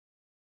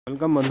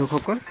Welcome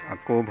बंधुসকল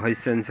আকৌ voice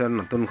সেন্সৰ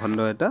নতুন খণ্ড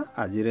এটা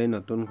আজিৰ এই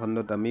নতুন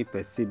খণ্ডত আমি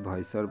পেসিভ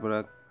ভয়েসৰ পৰা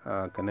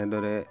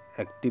কেনেদৰে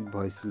এক্টিভ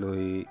ভয়েস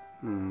লৈ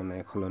মানে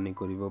খলনি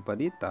কৰিব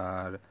পাৰি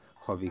তাৰ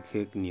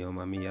সবিশেষ নিয়ম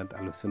আমি ইয়াত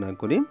আলোচনা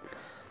কৰিম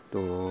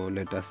তো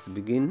লেট আস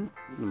বিগিন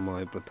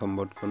মই প্ৰথম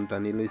বৰ্ডখন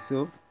টানি লৈছো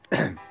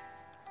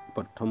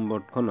প্ৰথম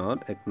বৰ্ডখনত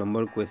এক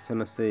নম্বৰ কোৱেশ্চন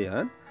আছে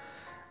ইয়াত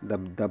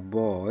the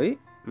boy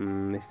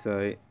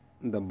নিশ্চয়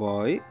the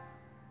boy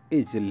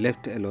is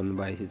left alone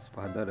by his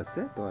father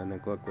আছে তো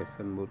এনেকুৱা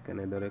কোৱেশ্চনবোৰ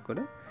কেনেদৰে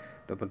কৰে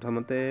তো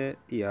প্ৰথমতে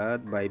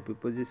ইয়াত বাই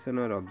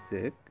প্ৰিপজিশনৰ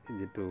অবজেক্ট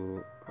যেটো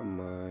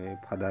মই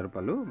ফাদাৰ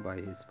পালো বাই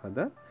হিজ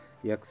ফাদাৰ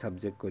ইয়াক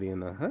সাবজেক্ট কৰি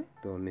আনা হয়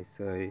তো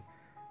নিশ্চয়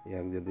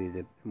ইয়াক যদি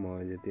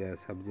মই যেতিয়া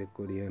সাবজেক্ট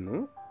কৰি আনো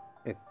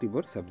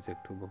এক্টিভৰ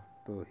সাবজেক্ট হ'ব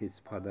তো হিজ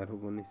ফাদাৰ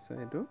হ'ব নিশ্চয়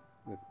এটো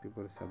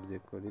এক্টিভৰ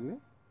সাবজেক্ট কৰিলে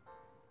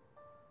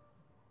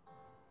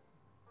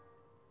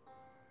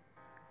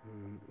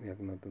এক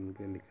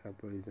নতুনকে লিখা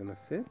প্ৰয়োজন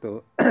আছে তো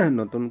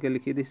নতুনকে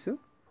লিখি দিছো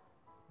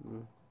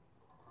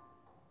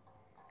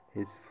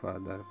his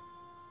father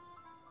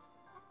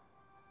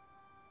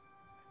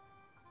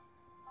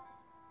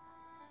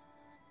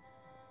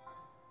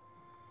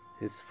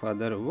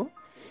হ'ব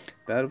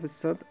তাৰ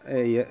পিছত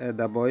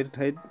দা বয়ৰ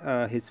ঠাইত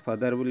his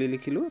father বুলি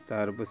লিখিলো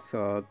তাৰ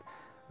পিছত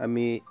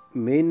আমি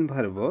মেইন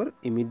ভাৰ্বৰ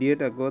ইমিডিয়েট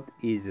আগত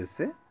is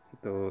আছে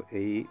তো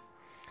এই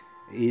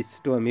is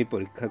to আমি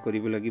পৰীক্ষা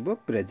কৰিব লাগিব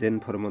প্ৰেজেন্ট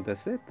ফৰ্মত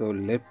আছে তো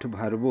লেফট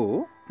ভাৰ্বো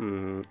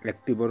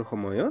এক্টিভৰ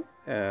সময়ত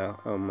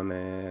মানে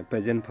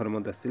প্ৰেজেন্ট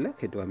ফৰ্মত আছিল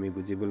হেতু আমি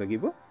বুজিব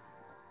লাগিব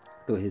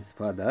তো his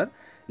father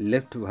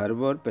left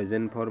ভাৰ্বৰ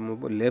present form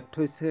হ'ব লেফট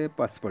হৈছে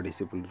পাষ্ট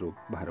পাৰ্টিসিপল ৰূপ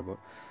ভাৰ্বৰ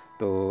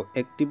তো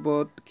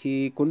এক্টিভত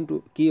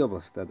কি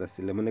অৱস্থাত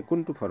আছিল মানে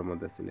কোনটো ফৰ্মত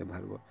আছিল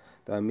ভাৰ্বৰ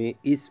তো আমি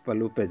is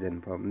পালো প্ৰেজেন্ট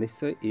ফৰ্ম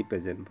নিশ্চয় ই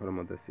প্ৰেজেন্ট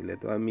ফৰ্মত আছিল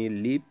তো আমি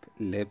লিভ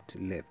লেফট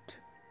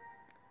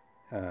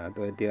তো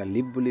এতিয়া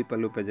লিভ বুলি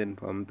পালো প্ৰেজেন্ট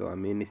ফৰ্ম তো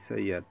আমি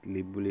নিশ্চয় ইয়াত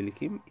লিভ বুলি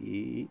লিখিম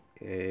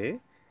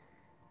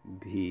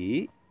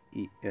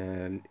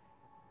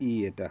ই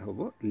এটা হ'ব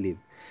লিভ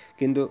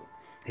কিন্তু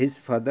his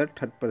father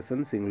third person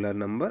singular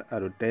number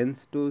আৰু tense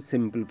to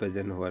simple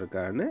present হোৱাৰ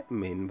কাৰণে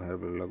মেইন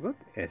ভাৰ্বৰ লগত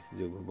s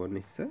যোগ হ'ব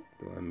নিশ্চয়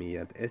তো আমি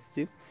ইয়াত s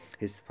দিম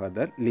his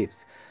father lives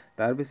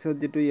তাৰ পিছত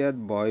যেটো ইয়াত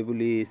বয়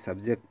বুলি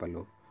সাবজেক্ট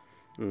পালো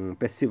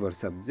পেসিভৰ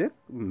সাবজেক্ট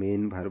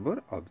মেইন ভাৰ্বৰ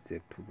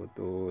অবজেক্ট হ'ব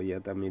তো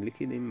ইয়াত আমি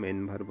লিখি দিম মেইন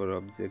ভাৰ্বৰ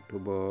অবজেক্ট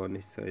হ'ব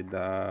নিশ্চয়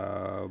দা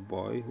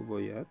বয় হ'ব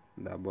ইয়াত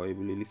দা বয়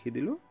বুলি লিখি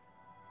দিলো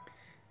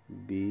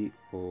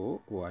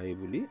boy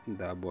বুলি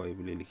দা বয়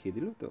বুলি লিখি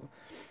দিলো তো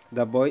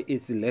the boy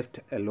is left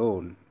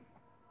alone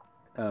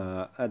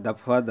the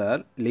father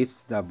leaves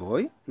the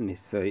boy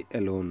নিশ্চয়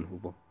alone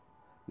হ'ব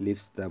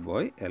leaves the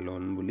boy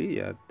alone বুলি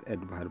ইয়াত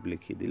adverb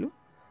লিখি দিলো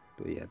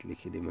তো ইয়াত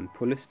লিখি দিম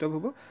ফুল স্টপ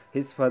হ'ব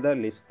his father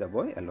leaves the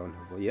boy alone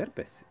হ'ব ইয়াৰ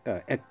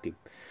এক্টিভ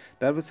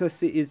তাৰ পিছত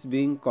she is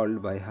being called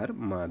by her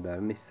mother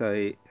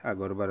নিশ্চয়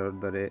আগৰবাৰৰ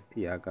দৰে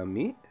ইয়াক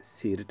আমি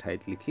সিৰ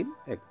ঠাইত লিখিম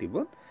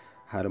এক্টিভত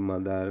her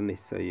mother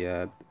নিশ্চয়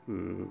ইয়াত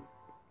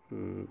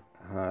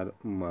her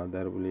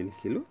mother বুলি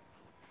লিখিলো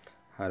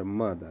her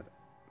mother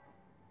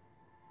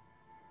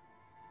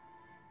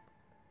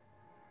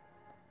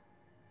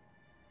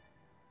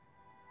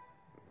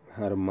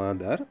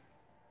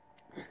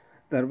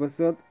তাৰ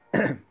পাছত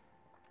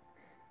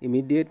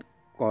ইমিডিয়েট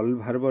কল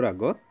ভাৰ্বৰ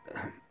আগত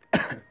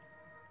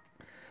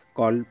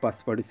কল পাষ্ট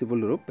পাৰ্টিসিপল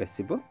ৰূপ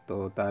পেসিভ তো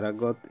তাৰ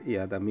আগত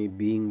ইয়াত আমি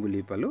বিং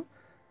বুলি পালো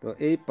তো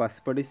এই পাষ্ট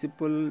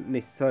পাৰ্টিসিপল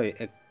নিশ্চয়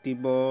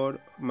এক্টিভৰ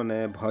মানে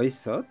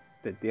ভয়েসত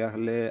তেতিয়া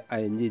হলে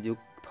আইএনজি যোগ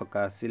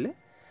থকা আছিল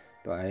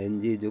তো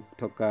আইএনজি যোগ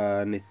থকা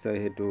নিশ্চয়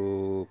হেতু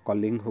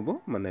কলিং হ'ব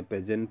মানে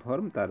প্ৰেজেন্ট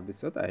ফৰ্ম তাৰ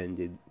পিছত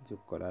আইএনজি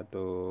যোগ কৰা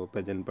তো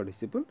প্ৰেজেন্ট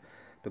পাৰ্টিসিপল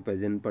তো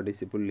প্ৰেজেন্ট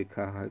পাৰ্টিসিপল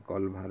লিখা হয়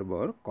কল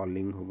ভাৰ্বৰ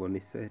কলিং হ'ব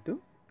নিশ্চয় হেতু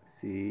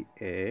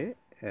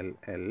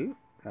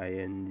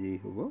CALLING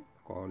হ'ব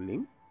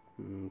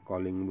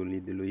কলিং বুলি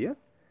দিলো ইয়াত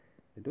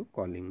এটো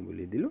কলিং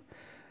বুলি দিলো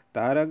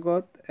তাৰ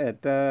আগত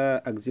এটা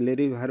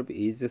অক্সিলাৰি ভাৰ্ব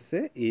ইজ আছে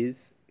ইজ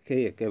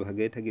সেই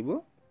একেভাগে থাকিব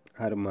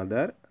her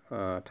mother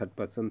third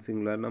person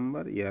singular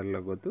number ইয়াৰ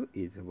লগতো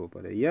ইজ হ'ব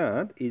পাৰে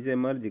ইয়াত ইজ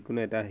আমাৰ যিকোনো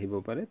এটা আহিব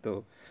পাৰে তো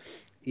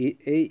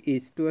এই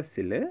ইজটো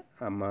আছিল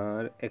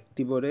আমাৰ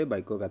এক্টিভৰে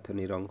বাক্য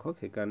গাঁথনিৰ অংশ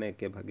সেইকাৰণে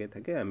একেভাগে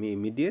থাকে আমি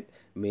ইমিডিয়েট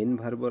মেইন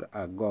ভাৰ্বৰ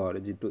আগৰ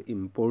যেটো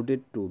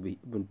ইম্পৰ্টেড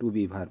টু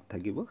বি ভাৰ্ব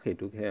থাকিব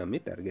হেতুকে আমি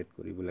টাৰ্গেট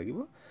কৰিব লাগিব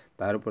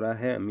তাৰ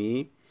পৰাহে আমি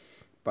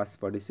পাষ্ট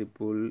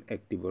পাৰ্টিসিপল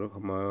এক্টিভৰ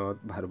সময়ত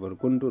ভাৰ্বৰ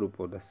কোনটো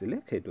ৰূপত আছিল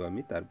হেতু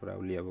আমি তাৰ পৰা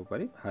উলিয়াব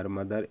পাৰিম her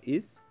mother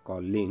is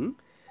calling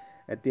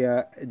এতিয়া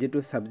যেটো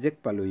সাবজেক্ট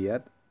পালো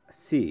ইয়াত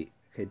সি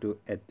হেতু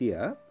এতিয়া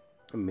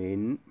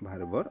মেইন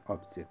ভাৰ্বৰ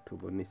অবজেক্ট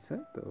হ'ব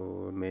নিশ্চয় তো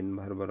মেইন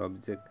ভাৰ্বৰ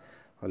অবজেক্ট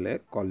হলে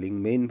কলিং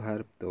মেইন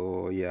ভাৰ্ব তো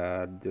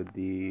ইয়াত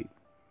যদি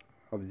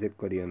অবজেক্ট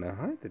কৰি আনা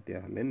হয় তেতিয়া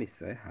হলে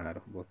নিশ্চয় হার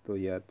হ'ব তো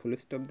ইয়াত ফুল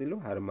স্টপ দিলো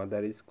her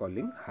mother is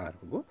calling her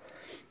হ'ব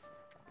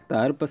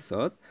তাৰ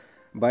পাছত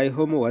by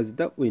whom was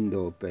the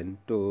window open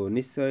তো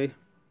নিশ্চয়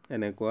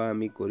এনেকুৱা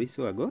আমি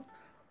কৰিছো আগত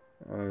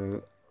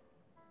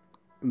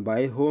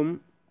by whom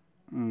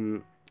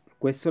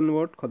question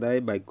word সদায়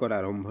বাক্যৰ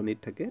আৰম্ভণিত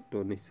থাকে তো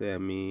নিশ্চয়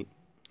আমি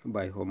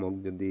by whom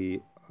যদি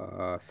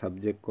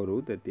সাবজেক্ট কৰোঁ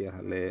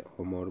তেতিয়াহ'লে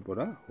হোমৰ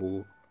পৰা হু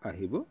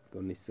আহিব তো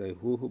নিশ্চয়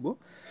হু হ'ব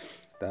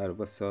তাৰ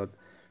পাছত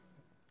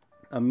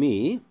আমি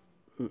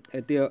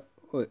এতিয়া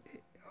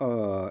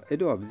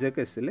এইটো অবজেক্ট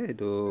আছিলে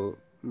এইটো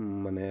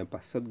মানে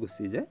পাছত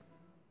গুচি যায়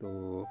তো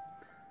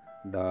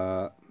দা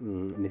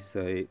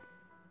নিশ্চয়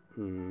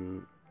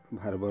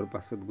ভাৰ্বৰ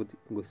পাছত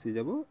গুচি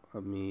যাব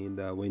আমি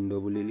দা উইন্ডো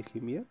বুলি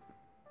লিখিম ইয়াত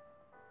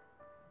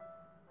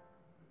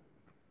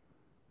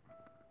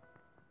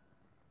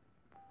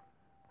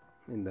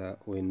দা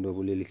উইন্ডো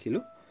বুলি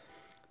লিখিলোঁ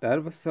তাৰ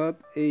পাছত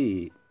এই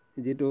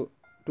যেটো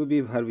টু বি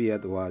ভাৰ্ব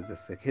ইয়াত ওয়াজ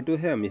আছে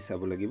হেতুহে আমি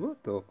চাব লাগিব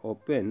তো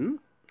ওপেন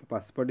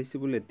পাস্ট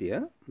পাৰ্টিসিপল এতিয়া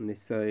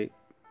নিশ্চয়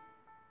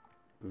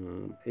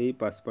এই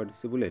পাস্ট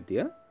পাৰ্টিসিপল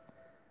এতিয়া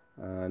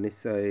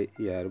নিশ্চয়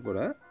ইয়াৰ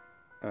পৰা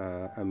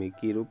আমি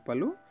কি ৰূপ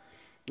পালো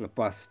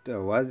পাস্ট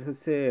ওয়াজ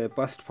আছে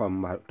past form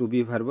two B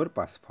ভাৰ্বৰ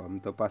past form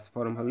তো পাস্ট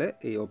ফর্ম হলে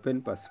এই ওপেন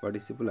পাস্ট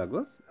পার্টিসিপল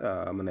আগত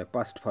মানে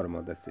পাস্ট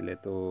ফর্মত আছিলে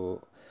তো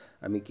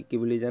আমি কি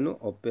বুলি জানো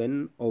ওপেন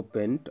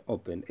ওপেন্ড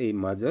ওপেন এই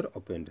মাজৰ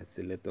ওপেন্ড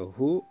আছিলে তো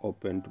হু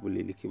ওপেন্ড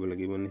বুলি লিখিব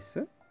লাগিব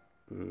নিশ্চয়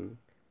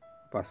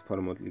পাস্ট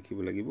ফর্মত লিখিব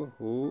লাগিব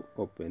হু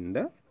ওপেন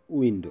দা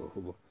উইন্ডো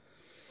হ'ব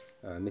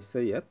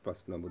নিশ্চয় ইয়াত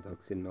প্ৰশ্নবোধক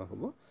চিহ্ন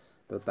হ'ব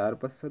তো তাৰ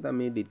পাছত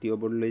আমি দ্বিতীয়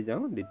বৰ্ডলৈ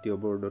যাওঁ দ্বিতীয়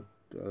বৰ্ডত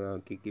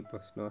কি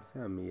প্ৰশ্ন আছে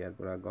আমি ইয়াৰ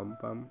পৰা গম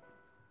পাম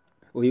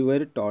we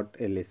were taught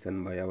a lesson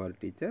by our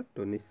teacher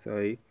তো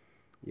নিশ্চয়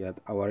ইয়াত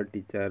our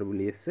teacher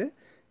বুলি আছে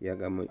ইয়াক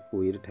আমি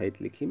উইৰ ঠাইত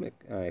লিখিম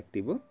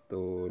এক্টিভত তো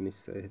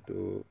নিশ্চয়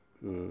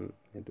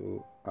হেতু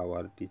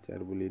our teacher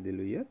বুলি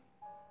দিলো ইয়াত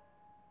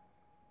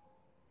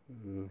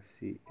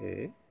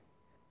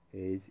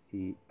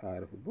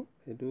CAHER হ'ব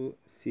হেতু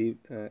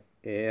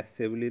A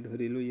আছে বুলি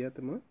ধৰিলো ইয়াত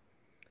মই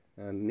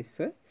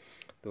নিশ্চয়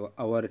তো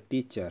our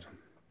teacher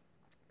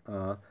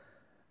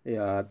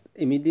ইয়াত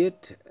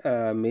ইমিডিয়েট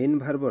মেইন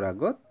ভাৰ্বৰ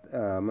আগত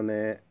মানে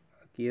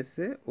কি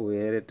আছে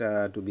ওয়েৰ এটা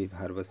টু বি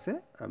ভাৰ্ব আছে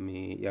আমি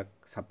ইয়াক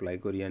সাপ্লাই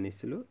কৰি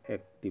আনিছিলো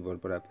এক্টিভৰ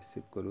পৰা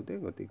পেছিভ কৰোতে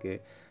গতিকে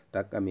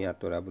তাক আমি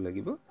আতৰাব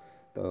লাগিব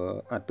তো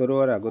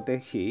আতৰোৱাৰ আগতে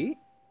হি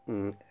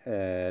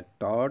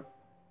টট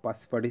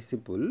পাস্ট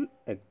পাৰ্টিসিপল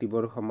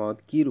এক্টিভৰ সময়ত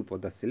কি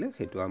ৰূপত আছিল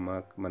হেতু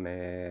আমাক মানে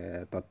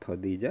তথ্য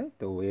দি যায়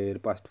তো ওয়েৰ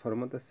পাস্ট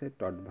ফৰ্মত আছে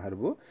টট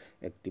ভাৰ্ব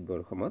এক্টিভৰ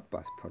সময়ত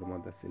পাস্ট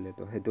ফৰ্মত আছিল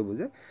তো হেতু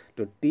বুজে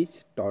তো টিচ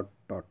টট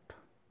টট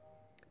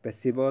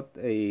পেছিভত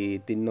এই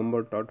 3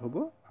 নম্বৰ টট হ'ব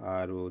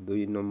আৰু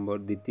 2 নম্বৰ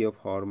দ্বিতীয়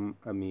ফৰ্ম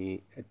আমি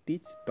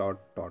টিচ টট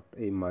টট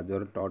এই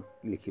মাজৰ টট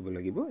লিখিব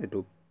লাগিব এটো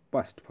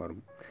পাস্ট ফৰ্ম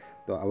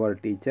তো আৱাৰ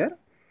টিচাৰ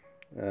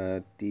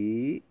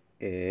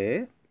TAUGHT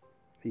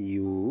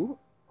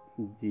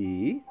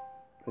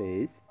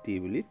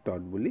বুলি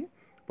টট বুলি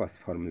পাস্ট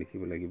ফৰ্ম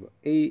লিখিব লাগিব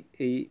এই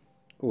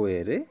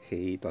ওয়েৰে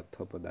সেই তথ্য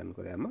প্ৰদান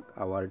কৰে আমাক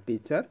আৱাৰ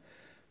টিচাৰ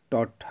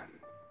টট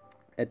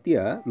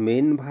এতিয়া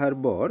মেইন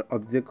ভাৰ্বৰ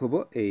অবজেক্ট হ'ব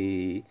এই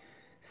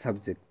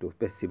সাবজেক্ট টু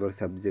পেছিভৰ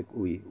সাবজেক্ট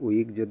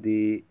উইক যদি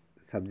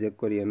সাবজেক্ট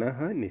কৰি আনা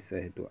হয়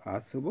নিশ্চয় হেতু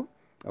আস হ'ব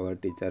আৱাৰ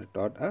টিচাৰ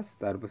টট আস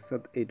তাৰ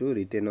পাছত এইটো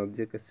ৰিটেন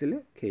অবজেক্ট আছিল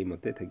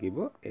সেইমতে থাকিব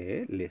এ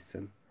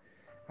লেসন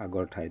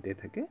আগৰ ঠাইতে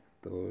থাকে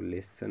তো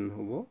লেসন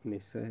হ'ব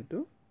নিশ্চয় হেতু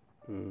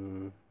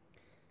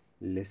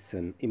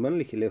লেসন ইমান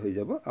লিখিলে হৈ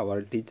যাব hour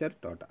teacher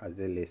taught as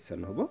a lesson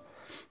হ'ব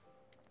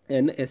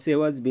an essay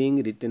was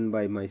being written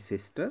by my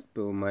sister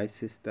to my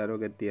sister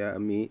এতিয়া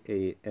আমি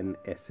এই an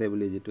essay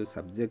বুলি যেটো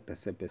সাবজেক্ট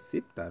আছে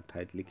পেছিভ তাৰ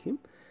ঠাইত লিখিম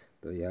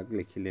তো ইয়াক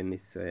লিখিলে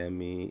নিশ্চয়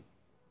আমি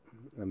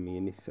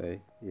নিশ্চয়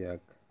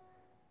ইয়াক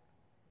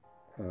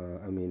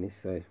আমি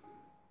নিশ্চয়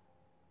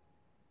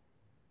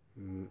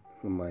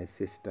my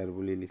sister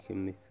বুলি লিখিম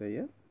নিশ্চয়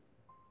ইয়াত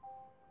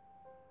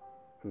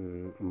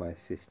my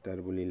sister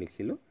বুলি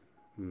লিখিলো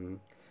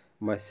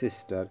my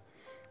sister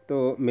তো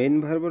মেইন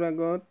ভাৰ্বৰ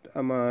আগত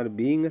আমাৰ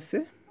being আছে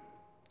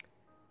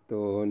তো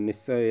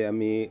নিশ্চয়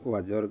আমি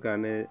ওয়াজৰ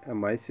কাৰণে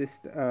my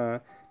sister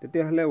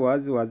তেতিয়াহলে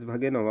ওয়াজ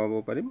ভাগে নমাব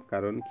পাৰিম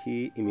কাৰণ কি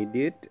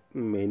ইমিডিয়েট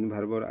মেইন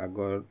ভাৰ্বৰ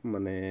আগৰ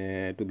মানে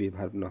টু বি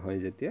ভাৰ্ব নহয়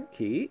যেতিয়া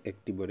কি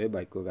এক্টিভৰে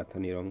বাক্য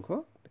গাঁথনিৰ অংশ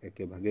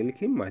একেভাগে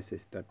লিখিম my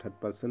sister third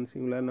person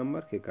singular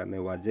number সেই কাৰণে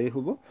ওয়াজেই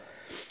হ'ব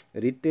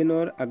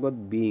ৰিটেনৰ আগত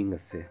being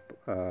আছে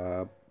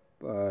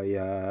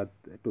ইয়াত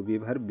টু বি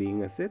ভাৰ্ব being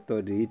আছে তো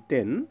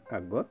ৰিটেন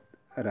আগত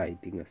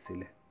ৰাইটিং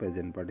আছিল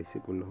প্ৰেজেন্ট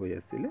পাৰ্টিসিপল হৈ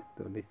আছিল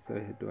তো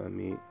নিশ্চয় হেতু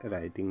আমি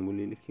রাইটিং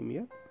বুলি লিখিম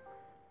ইয়াত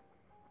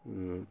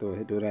তো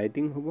হেতু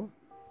রাইটিং হ'ব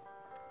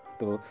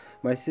তো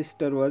my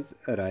sister was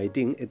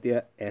writing এতিয়া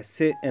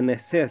an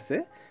essay আছে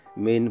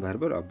মেইন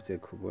ভাৰ্বৰ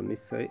অবজেক্ট হ'ব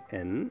নিশ্চয়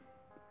an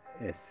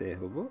essay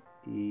হ'ব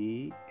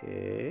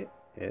EASSY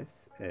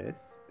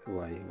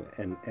হ'ব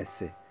an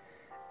essay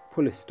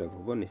ফুল স্টপ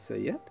হ'ব নিশ্চয়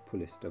ইয়াত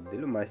ফুল স্টপ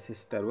দিলো my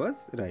sister was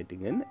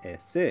writing an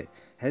essay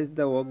has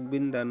the work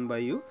been done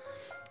by you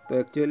তো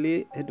একচুয়ালি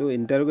হেতু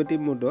ইন্টাৰোগেটিভ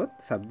মোডত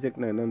সাবজেক্ট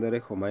নানাদৰে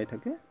সমাই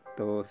থাকে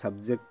তো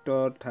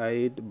সাবজেক্টৰ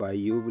ঠাইত বাই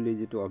ইউ বুলি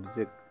যেটো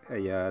অবজেক্ট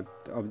ইয়াত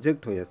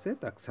অবজেক্ট হৈ আছে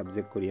তাক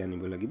সাবজেক্ট কৰি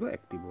আনিব লাগিব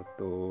এক্টিভত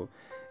তো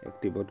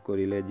এক্টিভত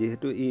কৰিলে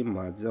যেহেতু ই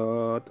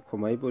মাজত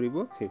সমাই পৰিব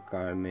সেই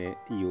কাৰণে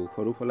ইউ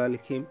সৰু ফলা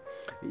লিখিম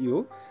ইউ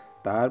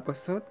তাৰ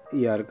পাছত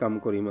ইয়াৰ কাম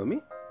কৰিম আমি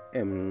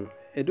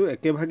এইটো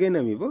একেভাগে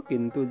নামিব,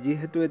 কিন্তু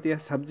যিহেতু এতিয়া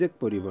ছাবজেক্ট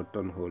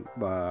পৰিৱৰ্তন হ'ল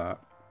বা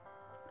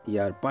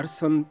ইয়াৰ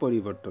পাৰ্চন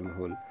পৰিৱৰ্তন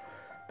হ'ল,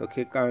 তো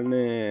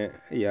সেইকাৰণে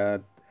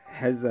ইয়াত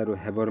হেজ আৰু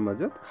হেভৰ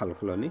মাজত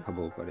সালসলনি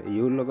হ'বও পাৰে।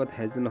 ইউৰ লগত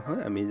হেজ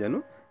নহয়, আমি জানো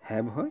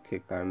হেভ হয়,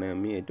 সেইকাৰণে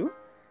আমি এইটো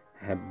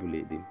হেভ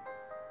বুলি দিম।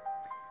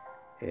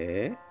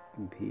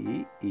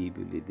 VE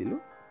বুলি দিলোঁ,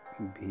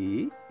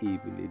 VE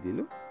বুলি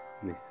দিলোঁ,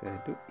 নিশ্চয়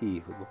সেইটো ই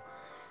হ'ব।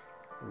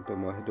 তো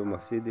মই সেইটো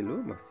মচি দিলোঁ,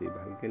 মচি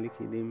ভালকৈ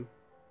লিখি দিম,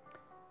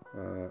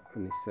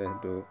 নিশ্চয়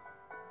সেইটো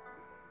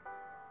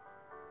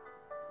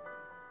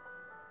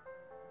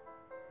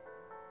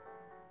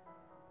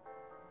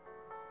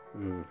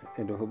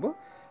এইটো হ'ব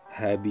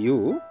হেভ ইউ।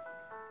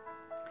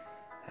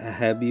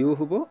 হেভ ইউ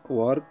হ'ব।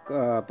 ৱৰ্ক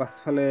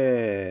পাছফালে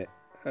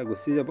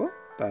গুচি যাব,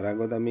 তাৰ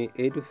আগত আমি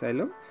এইটো চাই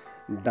ল'ম।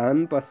 ডান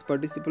পাছ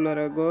পাৰ্টিচিপলৰ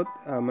আগত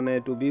মানে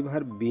টু বি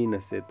ভাৰ্ব বিন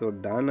আছে, তো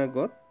ডান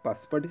আগত পাছ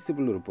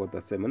পাৰ্টিচিপল ৰূপত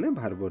আছে, মানে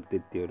ভাৰ্বৰ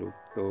তৃতীয় ৰূপ।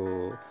 তো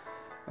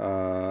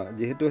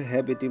যিহেতু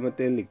হেভ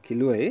ইতিমধ্যে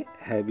লিখিলোৱেই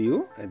হেভ ইউ,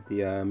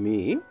 এতিয়া আমি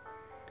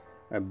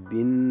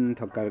বিন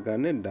থকাৰ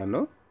কাৰণে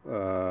ডানক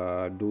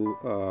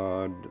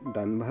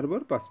ডান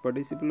ভাৰ্বৰ পাছ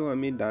পাৰ্টিচিপলো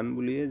আমি ডান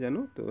বুলিয়ে জানো,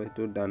 তো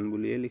সেইটো ডান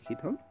বুলিয়ে লিখি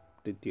থ'ম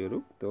তৃতীয়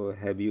ৰূপ। তো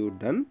হেভ ইউ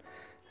ডান।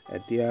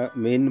 এতিয়া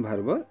মেইন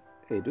ভাৰ্বৰ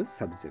এইটো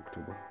ছাবজেক্ট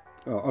হ'ব,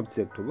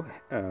 অবজেক্ট হ'ব,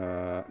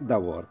 দ্য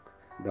ৱৰ্ক।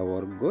 দ্য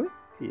ৱৰ্ক গৈ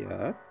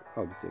ইয়াত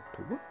অবজেক্ট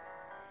হ'ব।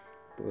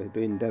 তো সেইটো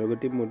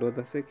ইণ্টাৰগেটিভ মোডত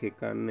আছে,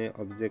 সেইকাৰণে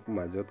অবজেক্ট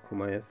মাজত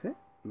সোমাই আছে,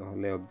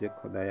 নহ'লে অবজেক্ট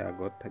সদায়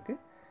আগত থাকে।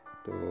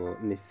 তো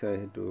নিশ্চয়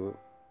সেইটো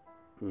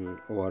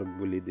ৱৰ্ক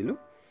বুলি দিলোঁ।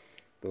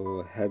 তো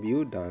have you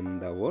done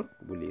the work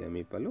বুলি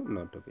আমি পালোঁ,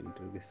 নট অফ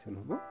ইণ্টাৰগেশ্যন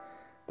হ'ব।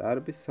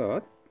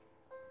 তাৰপিছত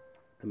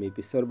আমি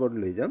পিছৰ বৰ্ড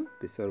লৈ যাম।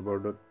 পিছৰ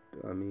বৰ্ডত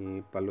আমি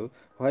পালোঁ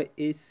হোৱাই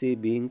is C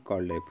being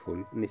called a ফুল।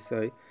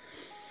 নিশ্চয়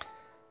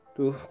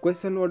তো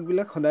কুৱেশ্যন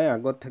ৱৰ্ডবিলাক সদায়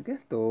আগত থাকে,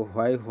 তো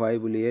হোৱাই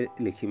বুলিয়ে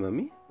লিখিম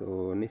আমি। তো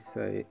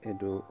নিশ্চয়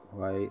এইটো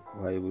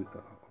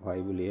হোৱাই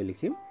বুলিয়ে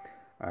লিখিম।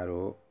 আৰু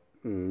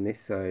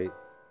নিশ্চয়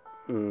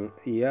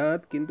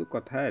ইয়াত কিন্তু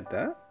কথা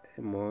এটা,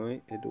 মই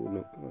এইটো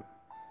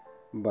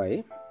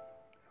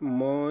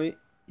মই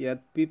ইয়াত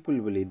পিপুল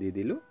বুলি দি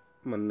দিলোঁ,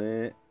 মানে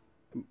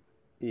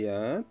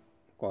ইয়াত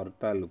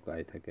কৰ্তা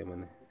লুকাই থাকে,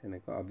 মানে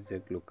এনেকুৱা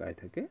অবজেক্ট লুকাই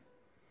থাকে।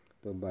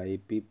 তো বাই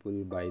পিপুল,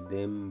 বাই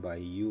দেম,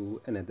 বাই ইউ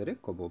এনেদৰে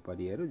ক'ব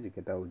পাৰি, আৰু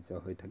যিকেইটা উজ্জ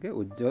হৈ থাকে,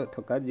 উজ্জ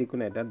থকাৰ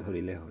যিকোনো এটা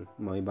ধৰিলে হ'ল।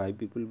 মই বাই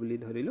পিপুল বুলি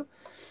ধৰিলোঁ,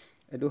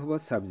 এইটো হ'ব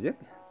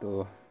ছাবজেক্ট। তো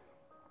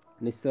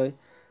নিশ্চয়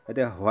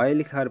এতিয়া হোৱাই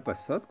লিখাৰ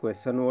পাছত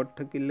কুৱেশ্যন ৱৰ্ড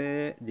থাকিলে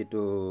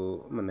যিটো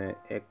মানে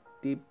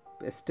এক্টিভ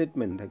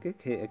ষ্টেটমেণ্ট থাকে,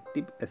 সেই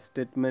এক্টিভ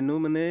ষ্টেটমেণ্টো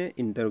মানে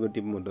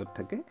ইণ্টাৰগেটিভ মোডত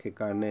থাকে,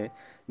 সেইকাৰণে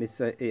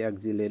নিশ্চয় এই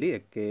অক্সিলাৰী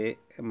একে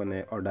মানে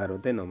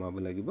অৰ্ডাৰতে নমাব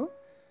লাগিব।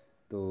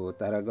 তো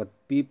তাৰ আগত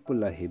পিপুল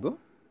আহিব,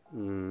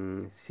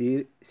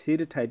 চিৰ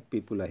ঠাইত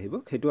পিপুল আহিব,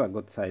 সেইটো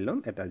আগত চাই ল'ম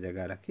এটা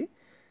জেগা ৰাখি।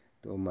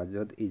 তো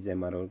মাজত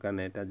ইজেমাৰৰ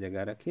কাৰণে এটা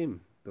জেগা ৰাখিম।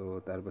 তো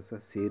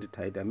তাৰপাছত চিৰ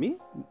ঠাইত আমি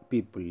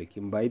পিপুল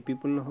লিখিম। বাই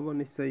পিপুল নহ'ব,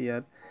 নিশ্চয়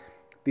ইয়াত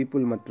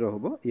পিপুল মাত্ৰ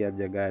হ'ব, ইয়াত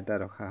জেগা এটা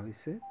ৰখা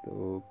হৈছে। তো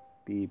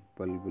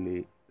পিপল বুলি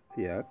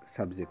ইয়াক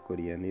ছাবজেক্ট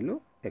কৰি আনিলোঁ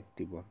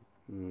এক্টিভত।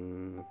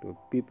 তো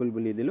পিপুল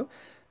বুলি দিলোঁ।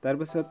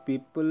 তাৰপাছত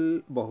পিপুল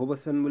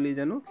বহুবচন বুলি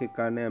জানো,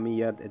 সেইকাৰণে আমি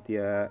ইয়াত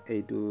এতিয়া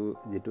এইটো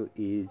যিটো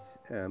ইজ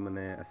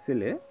মানে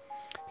আছিলে,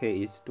 সেই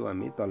ইজটো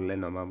আমি তললৈ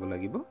নমাব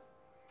লাগিব।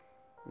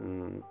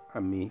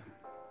 আমি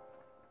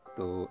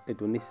তো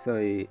এইটো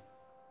নিশ্চয়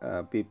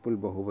পিপুল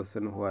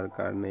বহুবচন হোৱাৰ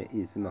কাৰণে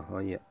ইজ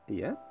নহয়,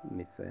 ইয়াত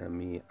নিশ্চয়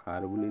আমি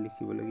আৰ বুলি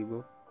লিখিব লাগিব।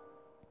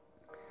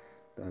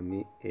 তো আমি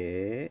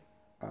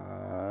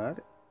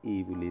ই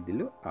বুলি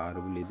দিলোঁ, আৰ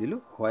বুলি দিলোঁ,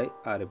 হোৱাই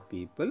আৰ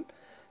পিপুল।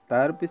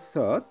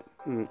 তাৰপিছত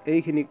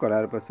এইখিনি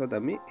কৰাৰ পাছত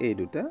আমি এই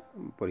দুটা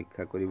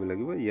পৰীক্ষা কৰিব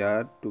লাগিব।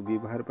 ইয়াত টু বি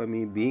ভাৰ্ব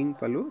আমি বিং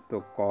পালোঁ, তো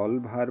কল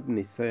ভাৰ্ব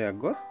নিশ্চয়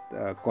আগত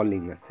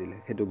কলিং আছিলে,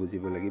 সেইটো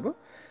বুজিব লাগিব।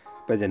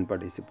 প্ৰেজেণ্ট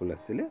পাৰ্টিচিপল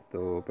আছিলে, তো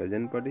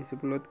প্ৰেজেণ্ট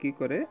পাৰ্টিচিপলত কি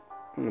কৰে,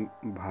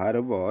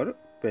 ভাৰ্বৰ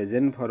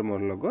প্ৰেজেণ্ট ফৰ্মৰ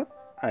লগত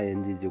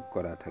ING যোগ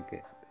কৰা থাকে,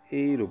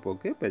 এই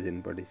ৰূপকে প্ৰেজেণ্ট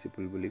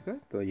পাৰ্টিচিপল বুলি কয়।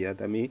 তো ইয়াত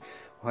আমি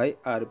হোৱাই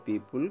আৰ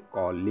পিপুল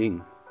কলিং,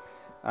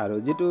 আৰু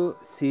যিটো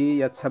চি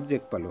ইয়াত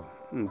ছাবজেক্ট পালোঁ,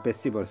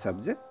 পেচিভৰ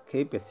ছাবজেক্ট,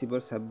 সেই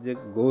পেচিভৰ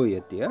ছাবজেক্ট গৈ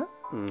এতিয়া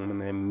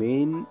মানে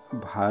মেইন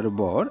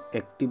ভাৰ্বৰ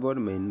এক্টিভৰ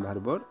মেইন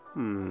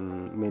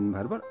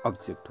ভাৰ্বৰ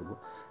অবজেক্ট হ'ব।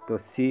 তো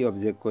চি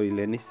অবজেক্ট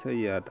কৰিলে নিশ্চয়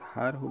ইয়াত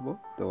হাৰ হ'ব,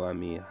 তো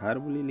আমি হাৰ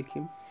বুলি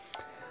লিখিম।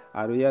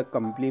 আৰু ইয়াক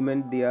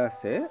কমপ্লিমেণ্ট দিয়া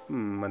আছে,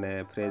 মানে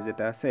ফ্ৰেজ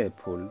এটা আছে এ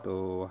ফুল, তো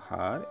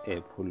হাৰ এ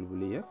ফুল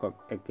বুলি ইয়াক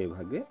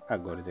একেভাগে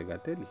আগৰ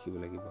জেগাতে লিখিব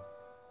লাগিব।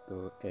 তো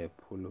এ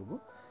ফুল হ'ব,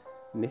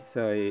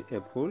 নিশ্চয় এ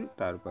ফুল।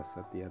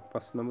 তাৰপাছত ইয়াত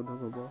প্ৰশ্নবোধক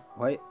হ'ব,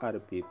 হোৱাই আৰ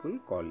পিপুল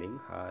কলিং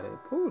হাৰ এ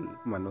ফুল,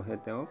 মানুহে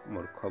তেওঁক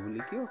মূৰ্খ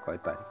বুলি কিয় কয়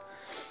তাইক।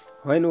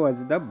 When was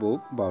the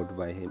book bout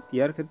by him,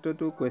 ইয়াৰ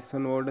ক্ষেত্ৰতো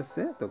কুৱেশ্যন ৱৰ্ড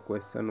আছে। তো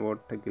কুৱেশ্যন ৱৰ্ড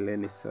থাকিলে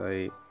নিশ্চয়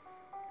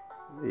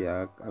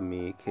ইয়াক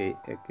আমি সেই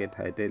একে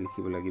ঠাইতে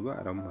লিখিব লাগিব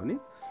আৰম্ভণি।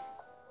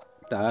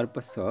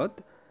 তাৰপাছত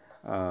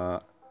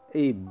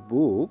এই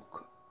বুক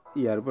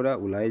ইয়াৰ পৰা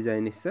ওলাই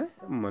যায় নিশ্চয়,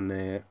 মানে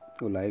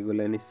ওলাই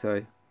গ'লে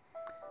নিশ্চয়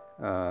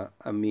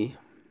আমি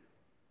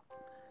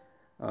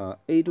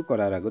এইটো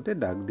কৰাৰ আগতে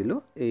দাগ দিলোঁ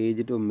এই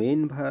যেটো মেইন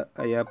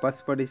ইয়া পাষ্ট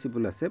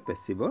পাৰ্টিচিপল আছে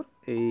পেছিভৰ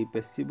এই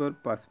পেছিভৰ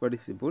পাষ্ট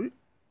পাৰ্টিচিপল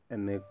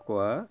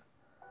এনেকুৱা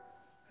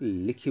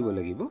লিখিব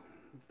লাগিব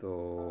তো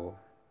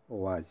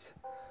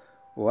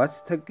ওয়াজ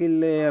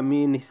থাকিলে আমি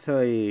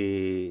নিশ্চয়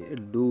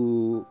ডু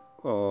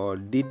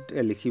ডিড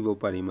লিখিব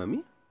পাৰিম আমি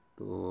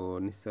তো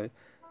নিশ্চয়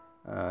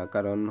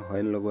কাৰণ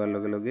হয় লগোৱাৰ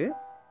লগে লগে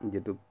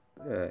যেটো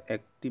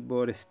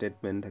এক্টিভৰ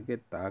স্টেটমেন্ট থাকে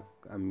তাক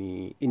আমি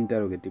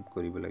ইন্টাৰোগেটিভ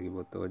কৰিব লাগিব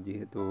তো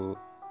যেহেতু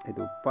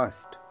এটো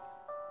পাষ্ট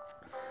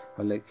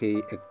হলে সেই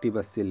এক্টিভ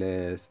আছিলে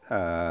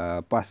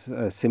পাষ্ট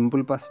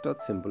সিম্পল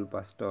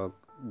পাষ্টক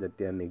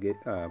যেতিয়া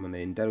মানে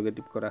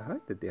ইন্টাৰোগেটিভ কৰা হয়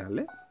তেতিয়া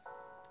হলে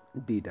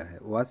ডিড আহে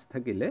ওয়াজ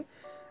থাকিলে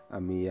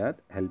আমি ইয়াত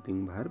হেল্পিং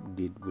ভার্ব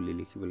ডিড বুলি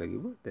লিখিব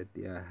লাগিব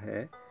তেতিয়া হে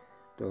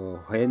তো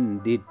when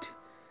did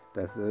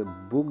তাৰপিছত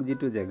বুক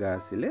যেটো জায়গা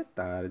আছিলে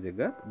তাৰ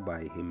জায়গাত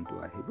বাই হিম টো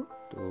আহিব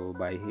তো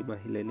বাই হিম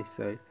আহিলে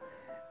নিশ্চয়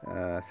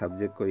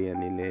সাবজেক্ট কৰি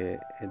আনিলে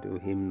এটো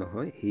হিম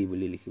নহয় হি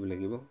বুলি লিখিব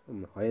লাগিব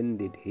when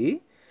did he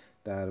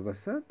তাৰ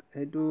পাছত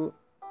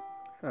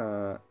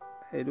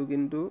এটো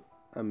কিন্তু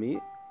আমি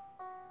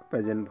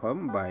প্ৰেজেন্ট ফৰ্ম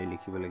বাই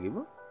লিখিব লাগিব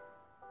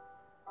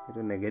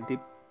এটো নেগেটিভ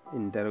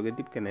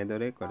ইন্টাৰোগেটিভ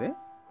কেনেদৰে কৰে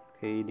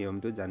সেই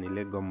নিয়মটো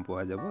জানিলে গম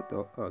পোৱা যাব তো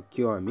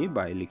কিয় আমি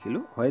বাই লিখিলো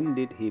when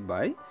did he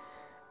buy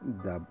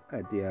the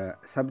এতিয়া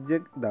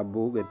সাবজেক্ট the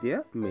book এতিয়া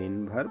মেইন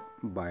ভার্ব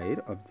বাইৰ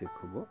অবজেক্ট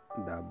হ'ব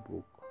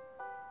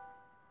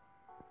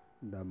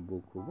the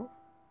book হ'ব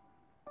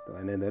তো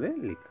এনেদৰে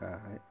লিখা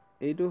হয়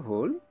এইটো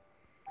হ'ল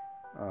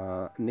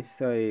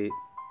নিশ্চয়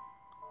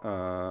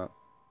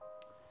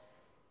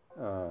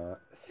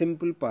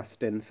সিম্পল পাস্ট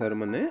টেন্সৰ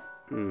মানে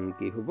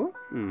কি হ'ব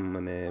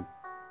মানে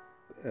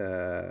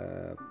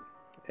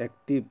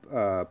এক্টিভ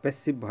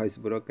পেসিভ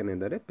ভয়েসবোৰ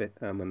কেনেদৰে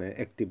মানে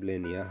এক্টিভলি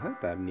নিয়া হয়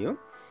তাৰ নিয়ম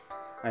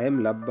I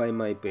am loved by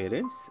my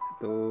parents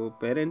তো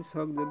পেৰেন্টছ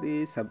হক যদি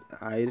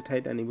আইৰ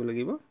ঠাইত আনিব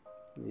লাগিব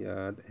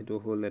ইয়াত এটো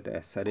হ'ল এটা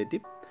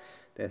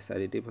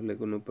এছাৰেটিভ হলে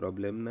কোনো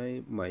প্ৰবলেম নাই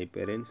মাই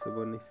পেৰেন্টছ হ'ব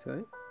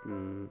নিশ্চয়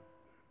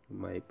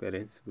মাই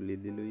পেৰেন্টছ বুলি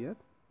দিলো ইয়াত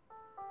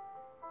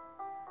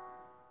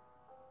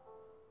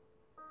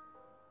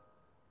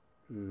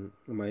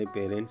মাই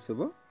পেৰেন্টছ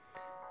হ'ব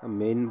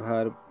মেইন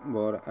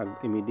ভাৰ্বৰ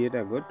ইমিডিয়েট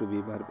আগত টু বি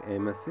ভার্ব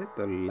এম আছে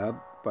তো লাভ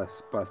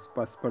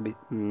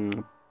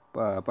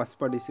পাস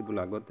পার্টিসিপল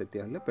আগত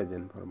তেতিয়া হলে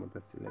প্রেজেন্ট ফর্মত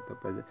আছিল তো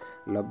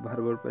লাভ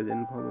ভাৰ্বৰ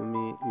প্ৰেজেন্ট ফৰ্ম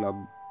আমি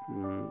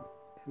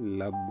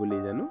লাভ বুলি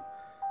জানো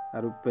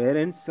আৰু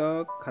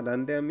পেৰেন্টছক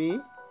সাধাৰণতে আমি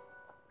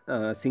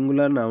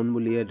সিঙ্গুলাৰ নাউন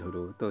বুলিয়ে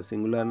ধৰো তো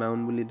সিঙ্গুলাৰ নাউন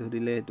বুলি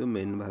ধৰিলে এটো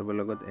মেইন ভাৰ্বৰ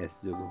লগত এস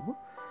যোগ হ'ব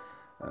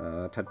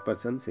থাৰ্ড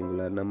পাৰসন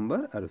সিঙ্গুলাৰ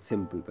নাম্বাৰ আৰু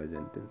সিম্পল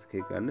প্ৰেজেন্ট টেন্স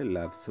সেই কাৰণে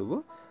লাভস হ'ব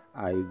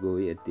আই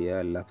গৈ এতিয়া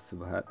লাভস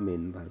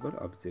মেইন ভাৰ্বৰ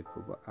অবজেক্ট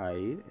হ'ব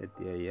আইৰ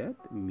এতিয়া ইয়াত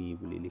মি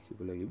বুলি লিখিব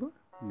লাগিব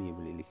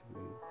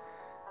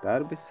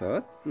তাৰ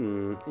পিছত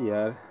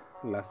ইয়াৰ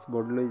লাষ্ট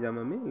বৰ্ড লৈ যাম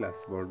আমি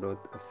লাষ্ট বৰ্ডত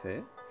আছে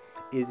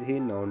is he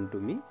known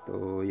to me তো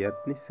ইয়াত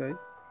নিশ্চয়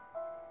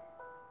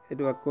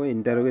এটো আকৌ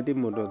ইন্টাৰোগেটিভ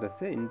মোডত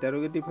আছে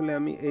ইন্টাৰোগেটিভ হলে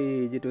আমি এই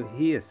যেটো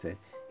হি আছে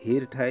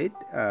হিৰ ঠাইত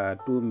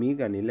টু মি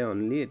আনিলে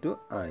অনলি এটো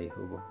আই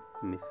হ'ব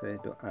নিশ্চয়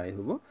এটো আই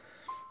হ'ব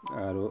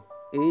আৰু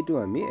এইটো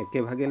আমি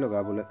একেভাগে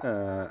লগাবলৈ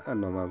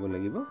নমাব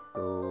লাগিব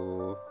তো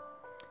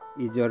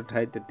ইজৰ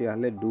ঠাইত তেতিয়া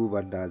হলে ডু বা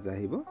ডাজ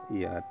আহিব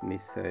ইয়াত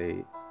নিশ্চয়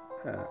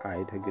আই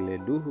থাকিলে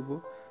ডু হ'ব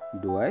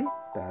ডু আই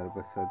তাৰ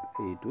পাছত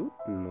এইটো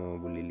নো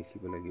বুলি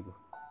লিখিব লাগিব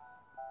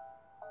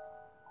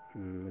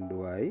ডু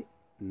আই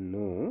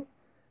নো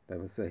তাৰ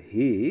পাছত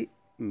হি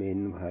মেইন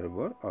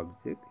ভাৰ্বৰ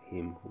অবজেক্ট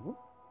হিম হ'ব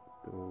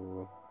তো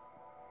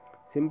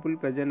সিম্পল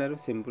প্ৰেজেন্ট আৰু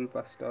সিম্পল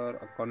পাস্টৰ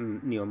অকন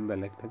নিয়ম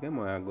বেলেগ থাকে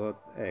মই আগত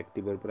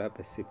এক্টিভৰ পৰা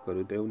পেসিভ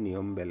কৰোতেও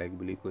নিয়ম বেলেগ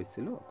বুলি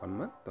কৈছিলো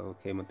অকনমান তো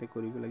সেইমতে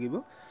কৰিব লাগিব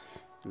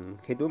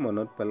সেইটো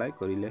মনত পেলাই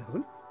কৰিলে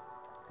হ'ল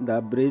The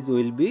bridge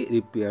will be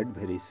repaired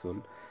very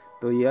soon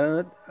তো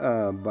ইয়াত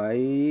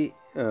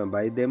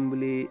বাই দেম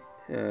বুলি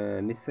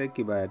নিশ্চয়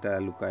কিবা এটা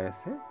লুকাই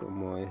আছে তো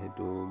মই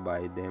হেতু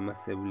বাই দেম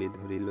আছে বুলি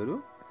ধৰি লৰো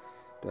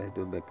তো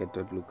হেতু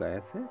ব্ৰেকেটত লুকাই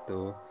আছে তো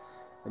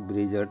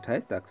ব্ৰিজৰ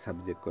ঠাইত তাক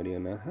সাবজেক্ট কৰি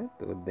অনা হয়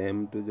তো দেম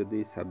টু যদি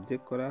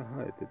সাবজেক্ট কৰা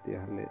হয় তেতিয়া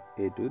হলে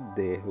এইটো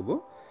দে হ'ব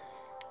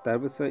তাৰ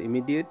পিছত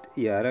ইমিডিয়েট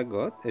ইয়াৰ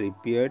আগত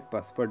ৰিপেয়াৰ্ড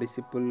পাষ্ট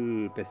পাৰ্টিসিপল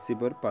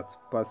পেসিভৰ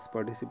পাষ্ট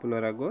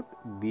পাৰ্টিসিপলৰ আগত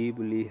বি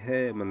বুলি হে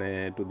মানে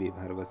টু বি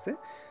ভাৰ্ব আছে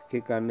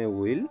সেই কাৰণে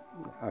উইল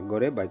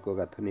আগৰে বাক্য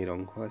গাঁথনিৰ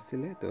অংশ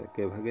আছিল তো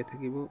একেভাগে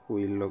থাকিব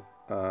উইল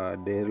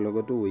দেৰ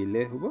লগতো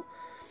উইলে হ'ব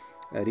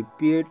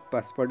ৰিপেয়াৰ্ড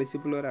পাষ্ট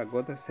পাৰ্টিসিপলৰ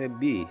আগত আছে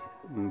বি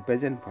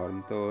প্ৰেজেন্ট ফৰ্ম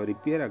তো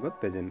ৰিপেয়াৰ আগত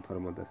প্ৰেজেন্ট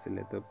ফৰ্মত আছিল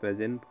তো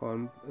প্ৰেজেন্ট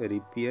ফৰ্ম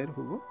ৰিপেয়াৰ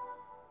হ'ব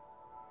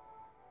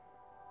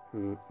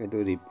এটো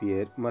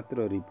ৰিপেয়াৰ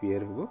মাত্ৰ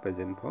ৰিপেয়াৰ হ'ব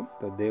প্ৰেজেন্ট ফৰ্ম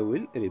তো দে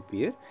উইল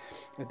ৰিপেয়াৰ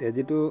এতিয়া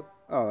যেটো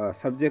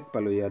সাবজেক্ট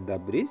পালো ইয়াত দা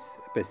ব্ৰিজ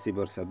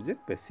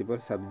পেসিভৰ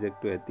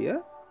সাবজেক্টটো এতিয়া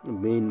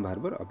মেইন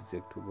ভাৰ্বৰ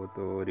অবজেক্ট হ'ব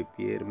তো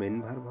ৰিপেয়াৰ মেইন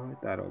ভাৰ্ব হয়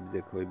তাৰ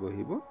অবজেক্ট হৈ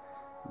বহিব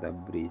দা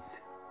ব্ৰিজ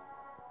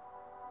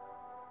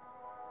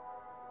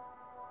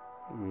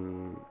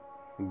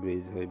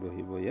ব্ৰিজ হৈ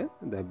বহিব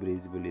ইয়াত দা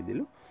ব্ৰিজ বুলি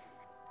দিলো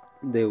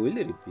they will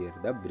repair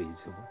the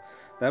bridge হ'ব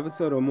তাৰ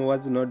পিছত Rome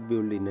was not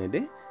built in a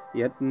day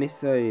ইয়াত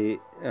নিশ্চয়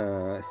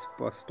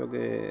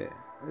স্পষ্টকৈ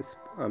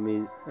আমি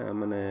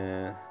মানে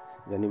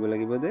জানিব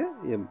লাগিব যে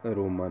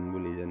ৰোমান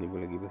বুলি জানিব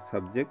লাগিব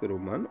সাবজেক্ট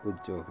ৰোমান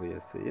উজ্জ্বল হৈ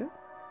আছে ইয়াত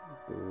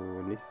তো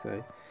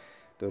নিশ্চয়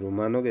তো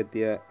ৰোমানক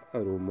এতিয়া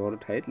ৰোমৰ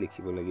ঠাইত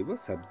লিখিব লাগিব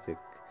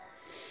সাবজেক্ট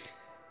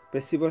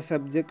পেছিভৰ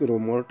সাবজেক্ট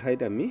ৰোমৰ ঠাইত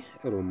আমি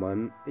ৰোমান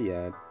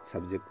ইয়াত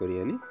সাবজেক্ট কৰি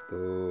আনি তো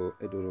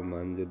এইটো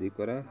ৰোমান যদি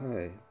কৰা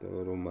হয় তো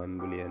ৰোমান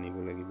বুলি আনিব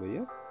লাগিব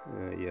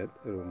ইয়াত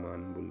ৰোমান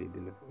বুলি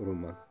দিলো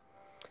ৰোমান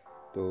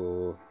তো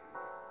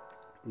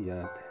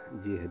ইয়াত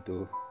যেহেতু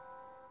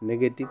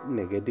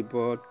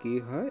নেগেটিভত কি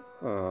হয়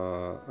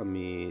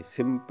আমি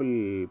সিম্পল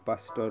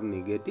পাষ্টৰ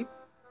নেগেটিভ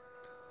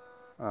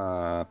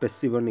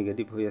পেছিভৰ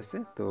নেগেটিভ হৈ আছে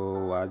তো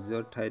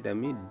ৱাজৰ ঠাইত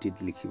আমি ডিড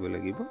লিখিব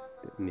লাগিব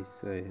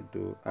নিশ্চয়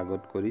হেতু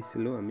আগত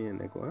কৰিছিলোঁ আমি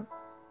এনেকুৱা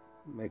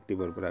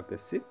এক্টিভৰ পৰা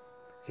পেছিভ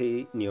সেই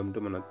নিয়মটো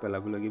মনত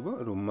পেলাব লাগিব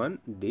ৰোমান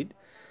ডিড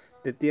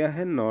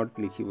তেতিয়াহে নট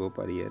লিখিব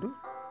পাৰি আৰু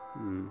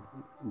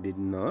did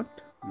not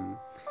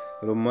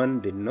Roman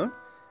did not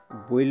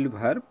বইল্ড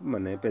verb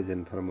মানে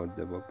প্ৰেজেন্ট ফৰ্মত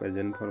যাব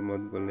প্ৰেজেন্ট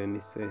ফৰ্মত গ'লে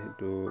নিশ্চয়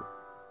হেতু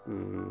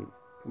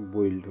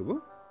বইল্ড হ'ব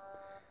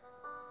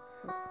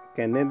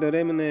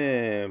কেনেদৰে মানে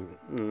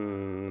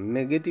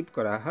নেগেটিভ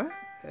কৰা হয়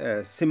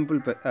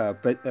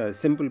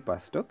সিম্পল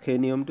পাষ্টক সেই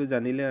নিয়মটো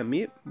জানিলে আমি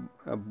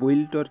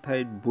বইল্ডৰ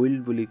ঠাইত বইল্ড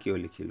বুলি কিয়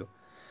লিখিলোঁ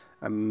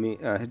আমি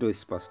হেতু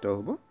স্পষ্ট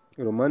হ'ব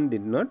ৰোমান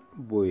ডিড নট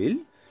বইল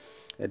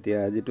এতিয়া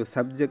যেটো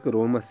সাবজেক্ট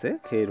ৰোম আছে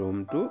সেই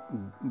ৰোমটো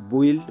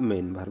বইল্ড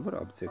মেইন ভাৰ্বৰ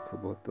অবজেক্ট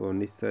হ'ব তো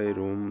নিশ্চয়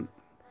ৰোম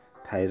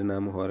ঠাইৰ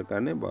নাম হোৱাৰ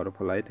কাৰণে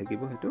বৰফলাই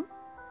থাকিব হেতু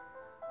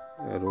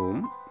ৰোম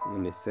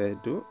নিশ্চয়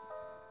হেতু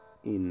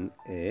ইন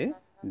এ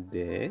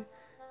ডে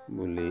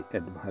বুলি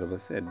এডভাৰ্ব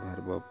আছে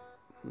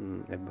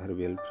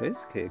এডভাৰ্বিয়েল ফ্ৰেজ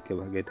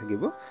একেভাগে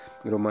থাকিব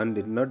Roman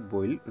did not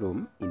boil Rome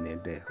in a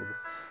day হ'ব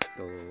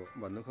তো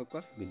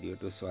বন্ধুসকল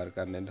ভিডিঅ'টো চোৱাৰ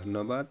কাৰণে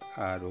ধন্যবাদ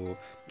আৰু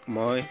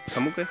মই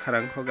সামগ্ৰিক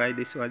সাৰাংশ গাই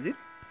দিছোঁ আজি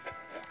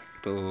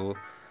তো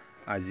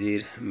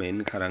আজিৰ মেইন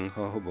সাৰাংশ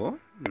হ'ব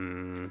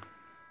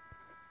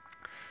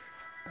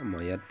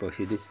মই ইয়াত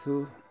পঢ়ি দিছোঁ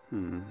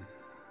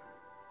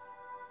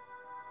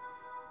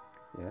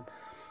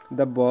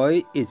The boy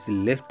is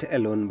left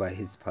alone by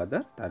his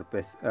father. তাৰ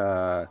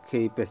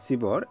সেই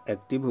পেছিভৰ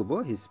এক্টিভ হ'ব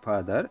his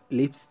father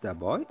leaves the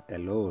boy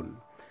alone.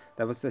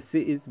 তাৰপাছত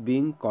she is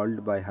being called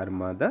by her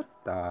mother.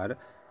 তাৰ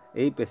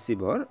এই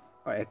পেছিভৰ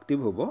এক্টিভ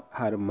হ'ব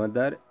her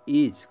mother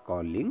is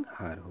calling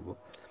her হ'ব.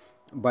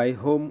 By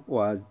whom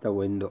was the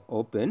window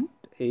opened?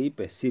 এই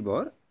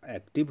পেছিভৰ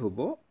active হ'ব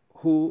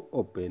who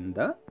opened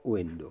the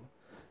window.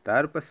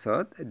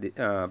 তাৰপাছত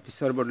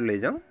পিছৰ বৰ্ড লৈ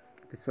যাওঁ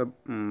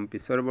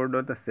পিছৰ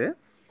বৰ্ডত আছে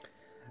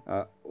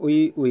we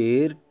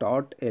were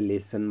taught a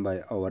lesson by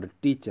our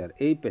teacher.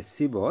 এই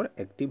পেছিভৰ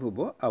এক্টিভ হ'ব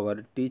our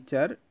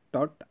teacher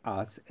taught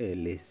us a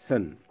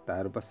lesson.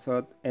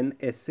 তাৰপাছত an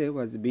essay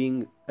was being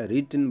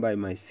written by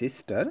my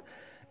sister.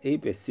 এই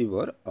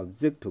পেছিভৰ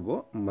অবজেক্ট হ'ব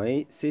my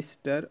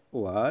sister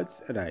was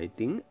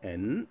writing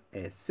an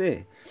essay.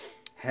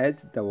 Has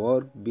the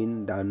work been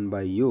done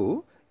by you?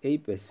 এই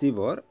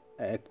পেছিভৰ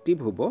active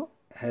হ'ব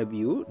have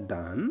you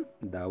done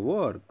the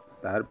work.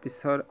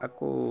 তাৰপিছৰ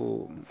আকৌ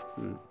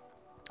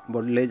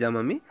বৰ্ডলৈ যাম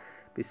আমি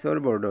পিছৰ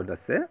বৰ্ডত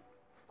আছে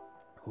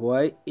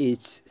why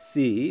is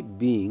she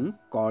being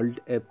called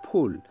a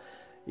fool?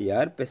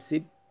 Year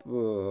passive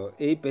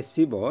এই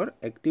পেছিভৰ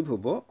এক্টিভ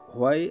হ'ব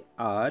why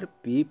are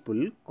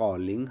people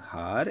calling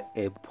her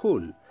a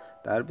fool?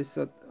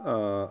 তাৰপিছত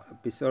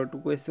পিছৰটো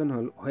কুৱেশ্যন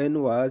হ'ল when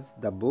was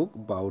the book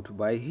bought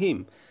by him?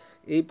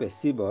 এই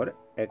পেছিভৰ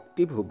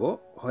এক্টিভ হ'ব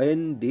when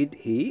did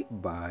he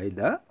buy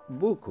the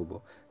book হ'ব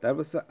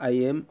তাৰপিছত I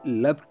am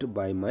loved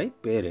by my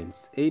parents.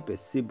 এই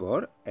পেছিভৰ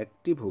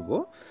active হ'ব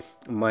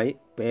my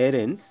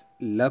parents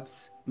loves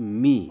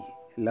me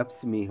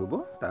হ'ব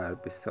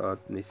তাৰপিছত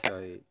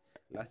নিশ্চয়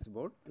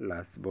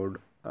লাষ্ট বৰ্ড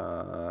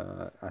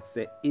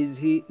আছে is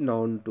he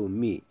known to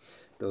me?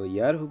 তো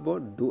ইয়াৰ হ'ব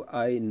do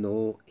I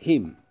know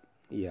him?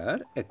 Year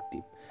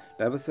active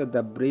তাৰপিছত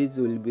the bridge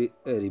will be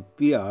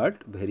repaired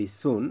very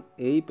soon.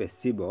 এই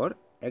পেছিভৰ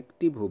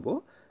এক্টিভ হ'ব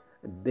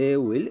they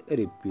will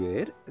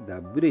repair the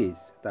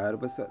bridge.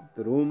 তাৰপাছত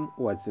room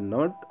was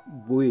not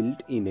built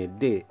in a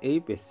day. এই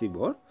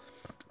পেছিভৰ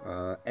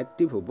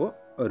active হ'ব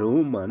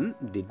Roman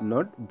did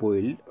not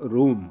build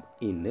room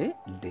in a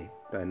day.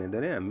 তো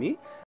এনেদৰে আমি